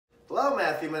Hello,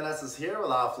 Matthew Menes is here with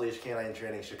Off Leash K9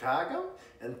 Training Chicago,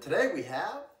 and today we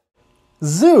have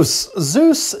Zeus.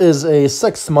 Zeus is a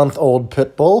 6-month-old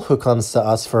pit bull who comes to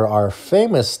us for our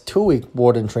famous 2-week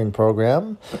board and train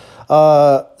program.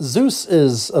 Zeus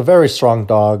is a very strong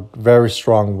dog, very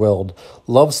strong-willed,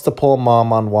 loves to pull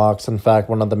mom on walks. In fact,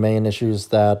 one of the main issues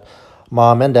that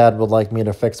mom and dad would like me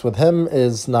to fix with him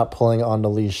is not pulling on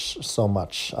the leash so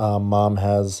much. Mom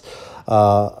has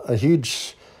a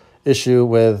huge issue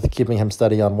with keeping him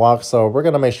steady on walks, so we're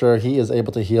going to make sure he is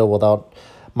able to heel without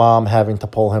mom having to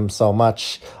pull him so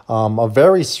much. A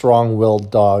very strong-willed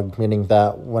dog, meaning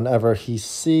that whenever he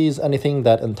sees anything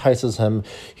that entices him,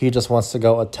 he just wants to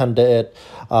go attend to it.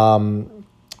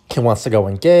 He wants to go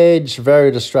engage,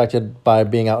 very distracted by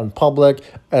being out in public,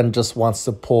 and just wants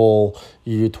to pull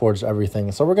you towards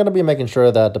everything. So we're going to be making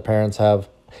sure that the parents have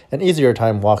an easier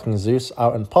time walking Zeus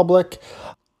out in public.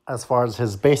 As far as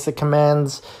his basic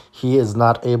commands, he is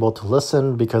not able to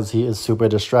listen because he is super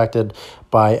distracted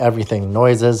by everything.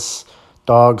 Noises,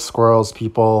 dogs, squirrels,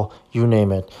 people, you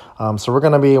name it. So we're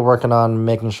going to be working on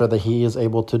making sure that he is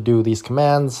able to do these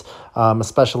commands,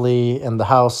 especially in the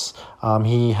house.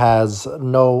 He has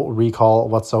no recall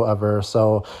whatsoever,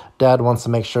 so dad wants to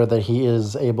make sure that he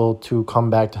is able to come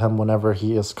back to him whenever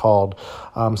he is called.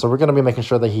 So we're going to be making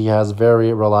sure that he has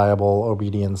very reliable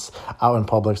obedience out in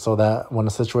public so that when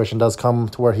a situation does come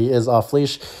to where he is off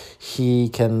leash, he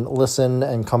can listen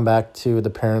and come back to the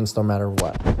parents no matter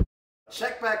what.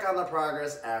 check back on the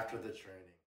progress after the training.